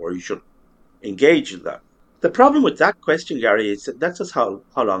winning a war, you should engage in that. The problem with that question, Gary, is that that's just how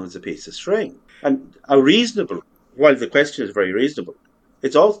long is a piece of string? And while the question is very reasonable,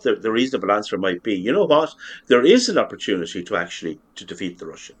 it's also the reasonable answer might be, you know what, there is an opportunity to defeat the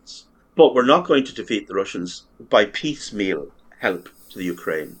Russians. But we're not going to defeat the Russians by piecemeal help to the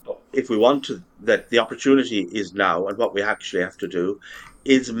Ukraine. If we want to, that the opportunity is now, and what we actually have to do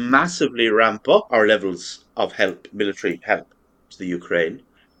is massively ramp up our levels of military help to the Ukraine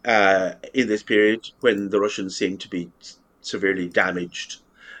in this period when the Russians seem to be severely damaged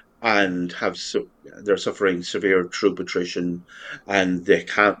and they're suffering severe troop attrition, and they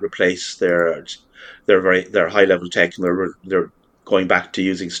can't replace their high level tech, and they're going back to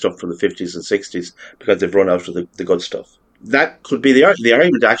using stuff from the 50s and 60s because they've run out of the good stuff. That could be the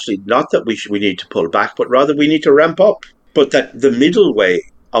argument, actually, not that we need to pull back, but rather we need to ramp up. But that the middle way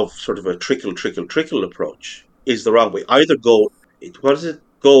of sort of a trickle approach is the wrong way. Either go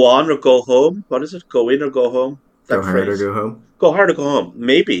on or go home? What is it? Go in or go home? Go hard or go home? Go hard or go home.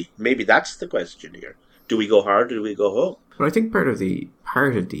 Maybe that's the question here. Do we go hard or do we go home? Well, I think part of the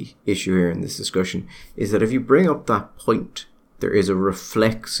issue here in this discussion is that if you bring up that point, there is a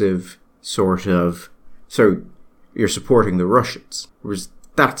reflexive sort of, so you're supporting the Russians. Whereas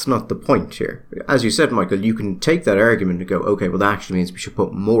that's not the point here. As you said, Michael, you can take that argument and go, okay, well, that actually means we should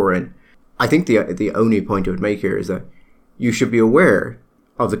put more in. I think the only point I would make here is that you should be aware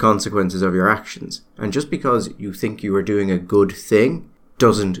of the consequences of your actions. And just because you think you are doing a good thing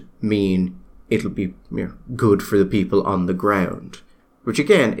doesn't mean it'll be good for the people on the ground. Which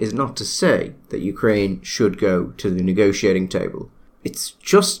again is not to say that Ukraine should go to the negotiating table. It's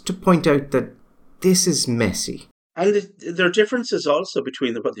just to point out that this is messy. And there are differences also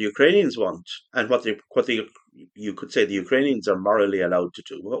between what the Ukrainians want and what you could say the Ukrainians are morally allowed to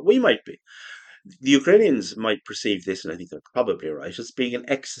do. What we might be. The Ukrainians might perceive this, and I think they're probably right, as being an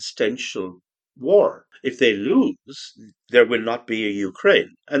existential war. If they lose, there will not be a Ukraine,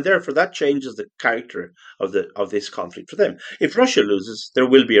 and therefore that changes the character of this conflict for them. If Russia loses, there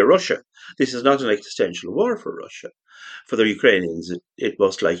will be a Russia. This is not an existential war for Russia. For the Ukrainians, it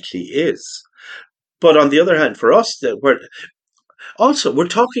most likely is. But on the other hand, for us, we're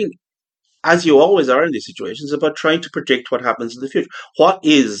talking, as you always are in these situations, about trying to predict what happens in the future. What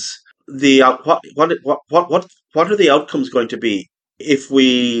is the what are the outcomes going to be if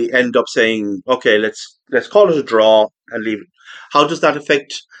we end up saying, okay, let's call it a draw and leave it? How does that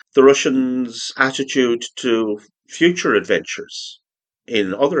affect the Russians' attitude to future adventures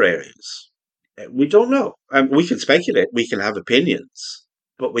in other areas? We don't know. We can speculate, we can have opinions,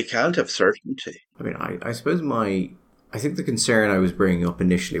 but we can't have certainty. I mean, I suppose I think the concern I was bringing up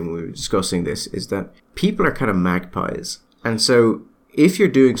initially when we were discussing this is that people are kind of magpies. And so if you're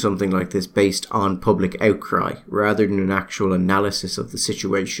doing something like this based on public outcry rather than an actual analysis of the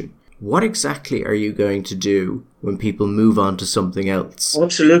situation, what exactly are you going to do when people move on to something else?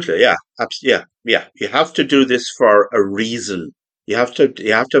 Absolutely, yeah. Yeah. You have to do this for a reason. You have to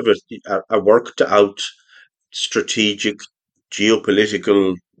have a worked out strategic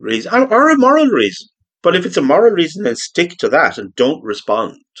geopolitical reason or a moral reason. But if it's a moral reason, then stick to that and don't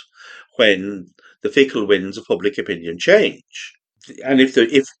respond when the fickle winds of public opinion change. And if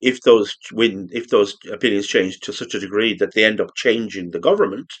those opinions change to such a degree that they end up changing the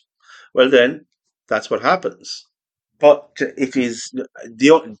government, well then that's what happens. But it is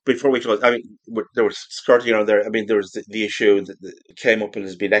before we close. I mean, there was skirting around there. I mean, there was the issue that came up and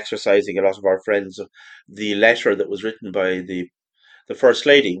has been exercising a lot of our friends. The letter that was written by the first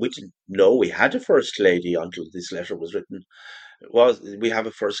lady. We didn't know we had a first lady until this letter was written. We have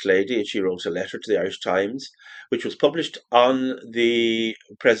a first lady, and she wrote a letter to the Irish Times, which was published on the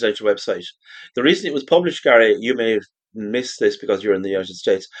presidential website. The reason it was published, Gary, you may have missed this because you're in the United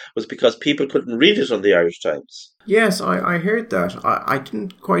States, was because people couldn't read it on the Irish Times. Yes, I heard that. I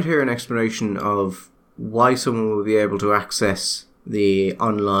didn't quite hear an explanation of why someone would be able to access the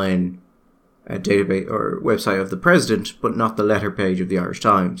online database or website of the president, but not the letter page of the Irish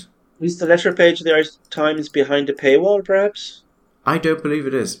Times. Is the letter page of the Irish Times behind a paywall, perhaps? I don't believe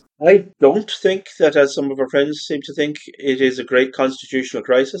it is. I don't think that, as some of our friends seem to think, it is a great constitutional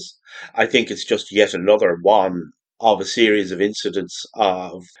crisis. I think it's just yet another one of a series of incidents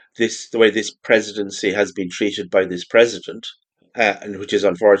of the way this presidency has been treated by this president, and which is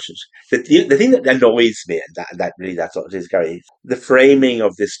unfortunate. The thing that annoys me, and that's what it is, Gary, the framing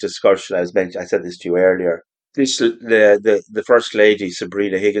of this discussion, I said this to you earlier. The First Lady,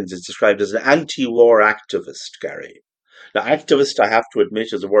 Sabrina Higgins, is described as an anti-war activist, Gary. Now, activist, I have to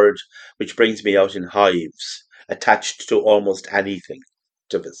admit, is a word which brings me out in hives, attached to almost anything.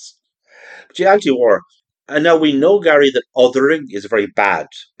 Activist. But she's anti-war. And now we know, Gary, that othering is very bad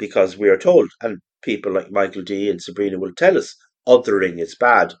because we are told, and people like Michael D. and Sabrina will tell us, othering is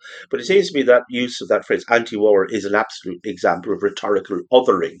bad. But it seems to me that use of that phrase, anti-war, is an absolute example of rhetorical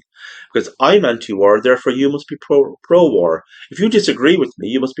othering. Because I'm anti-war, therefore you must be pro-war. If you disagree with me,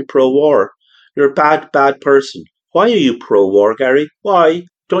 you must be pro-war. You're a bad person. Why are you pro-war, Gary? Why?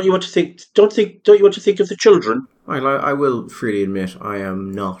 Don't you want to think? Don't you want to think of the children? I will freely admit I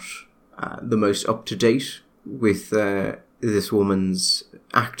am not the most up to date with this woman's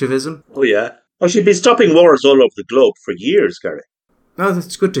activism. Oh yeah. Oh, she's been stopping wars all over the globe for years, Gary. Oh,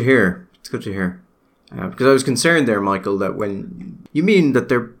 that's good to hear. It's good to hear. Because I was concerned there, Michael, that when you mean that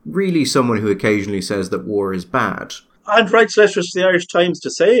they're really someone who occasionally says that war is bad. And writes letters to the Irish Times to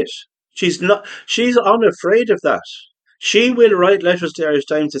say it. She's unafraid of that. She will write letters to the Irish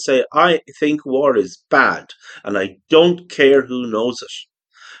Times to say, I think war is bad, and I don't care who knows it.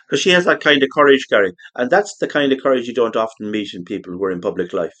 Because she has that kind of courage, Gary. And that's the kind of courage you don't often meet in people who are in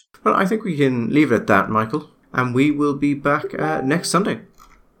public life. Well, I think we can leave it at that, Michael. And we will be back next Sunday.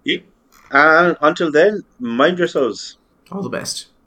 Yeah. And until then, mind yourselves. All the best.